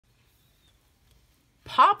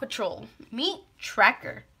Patrol, Meet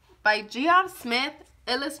Tracker by GEOF Smith,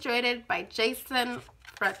 illustrated by Jason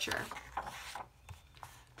FRUCHER.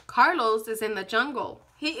 Carlos is in the jungle.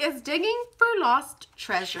 He is digging for lost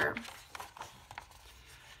treasure.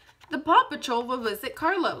 The Paw Patrol will visit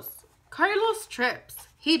Carlos. Carlos trips.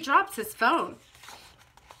 He drops his phone.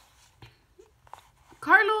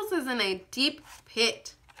 Carlos is in a deep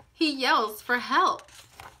pit. He yells for help.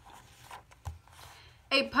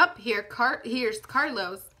 A pup hears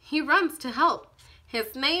Carlos. He runs to help.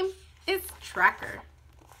 His name is Tracker.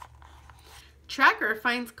 Tracker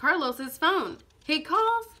finds Carlos's phone. He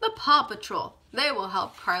calls the Paw Patrol. They will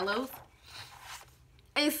help Carlos.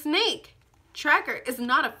 A snake. Tracker is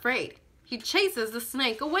not afraid. He chases the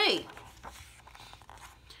snake away.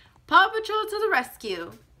 Paw Patrol to the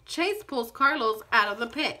rescue. Chase pulls Carlos out of the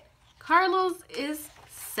pit. Carlos is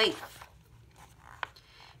safe.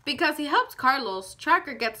 Because he helps Carlos,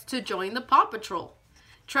 Tracker gets to join the Paw Patrol.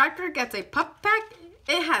 Tracker gets a pup pack.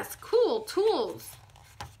 It has cool tools.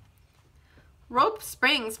 Rope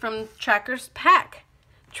springs from Tracker's pack.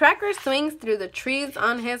 Tracker swings through the trees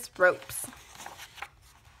on his ropes.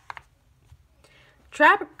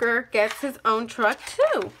 Tracker gets his own truck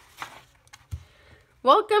too.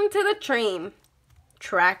 Welcome to the train,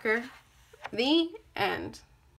 Tracker. The end.